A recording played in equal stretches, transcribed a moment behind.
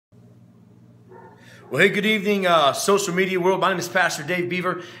Well, hey, good evening, social media world. My name is Pastor Dave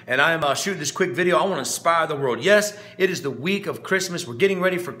Beaver, and I am shooting this quick video. I want to inspire the world. Yes, it is the week of Christmas. We're getting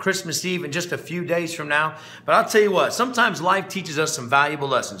ready for Christmas Eve in just a few days from now. But I'll tell you what, sometimes life teaches us some valuable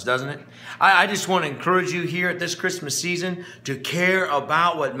lessons, doesn't it? I just want to encourage you here at this Christmas season to care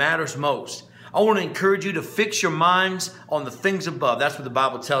about what matters most. I want to encourage you to fix your minds on the things above. That's what the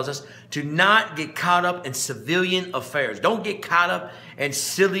Bible tells us. To not get caught up in civilian affairs. Don't get caught up in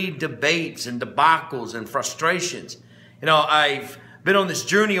silly debates and debacles and frustrations. You know, I've been on this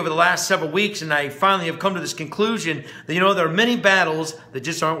journey over the last several weeks, and I finally have come to this conclusion that, you know, there are many battles that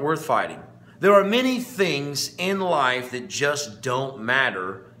just aren't worth fighting. There are many things in life that just don't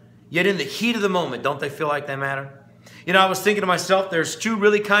matter, yet in the heat of the moment, don't they feel like they matter? You know, I was thinking to myself, there's two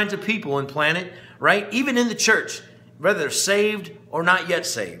really kinds of people in planet, right? Even in the church, whether they're saved or not yet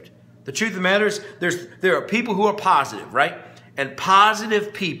saved. The truth of the matter is, there are people who are positive, right? And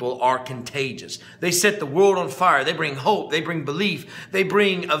positive people are contagious. They set the world on fire. They bring hope. They bring belief. They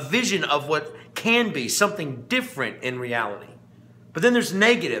bring a vision of what can be, something different in reality. But then there's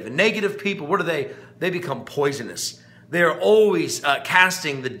negative. And negative people, what do they? They become poisonous. They're always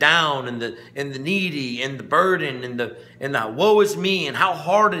casting the down and the needy and the burden and the woe is me and how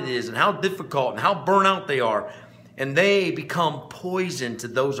hard it is and how difficult and how burnt out they are. And they become poison to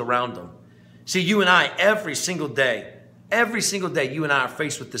those around them. See, you and I, every single day, you and I are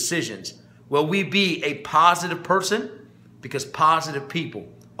faced with decisions. Will we be a positive person? Because positive people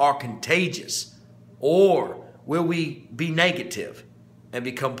are contagious. Or will we be negative and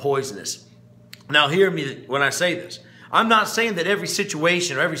become poisonous? Now, hear me when I say this. I'm not saying that every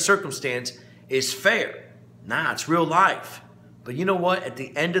situation or every circumstance is fair. Nah, it's real life. But you know what? At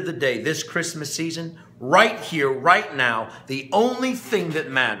the end of the day, this Christmas season, right here, right now, the only thing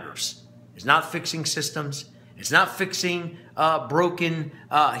that matters is not fixing systems. It's not fixing broken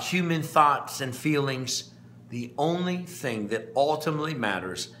human thoughts and feelings. The only thing that ultimately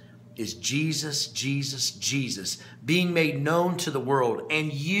matters is Jesus, Jesus, Jesus being made known to the world,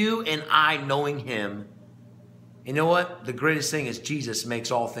 and you and I knowing him. You know what? The greatest thing is Jesus makes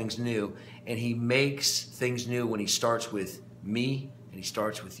all things new, and he makes things new when he starts with me and he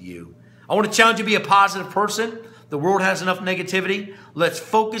starts with you. I want to challenge you to be a positive person. The world has enough negativity. Let's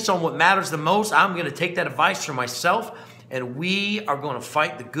focus on what matters the most. I'm going to take that advice for myself, and we are going to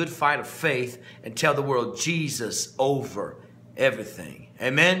fight the good fight of faith and tell the world Jesus over everything.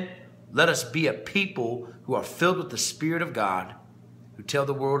 Amen? Let us be a people who are filled with the Spirit of God, who tell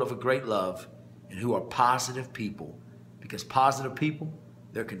the world of a great love, and who are positive people, because positive people,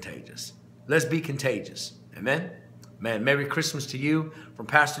 they're contagious. Let's be contagious. Amen? Man, Merry Christmas to you from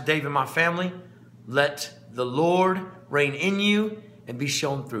Pastor Dave and my family. Let the Lord reign in you and be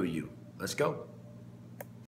shown through you. Let's go.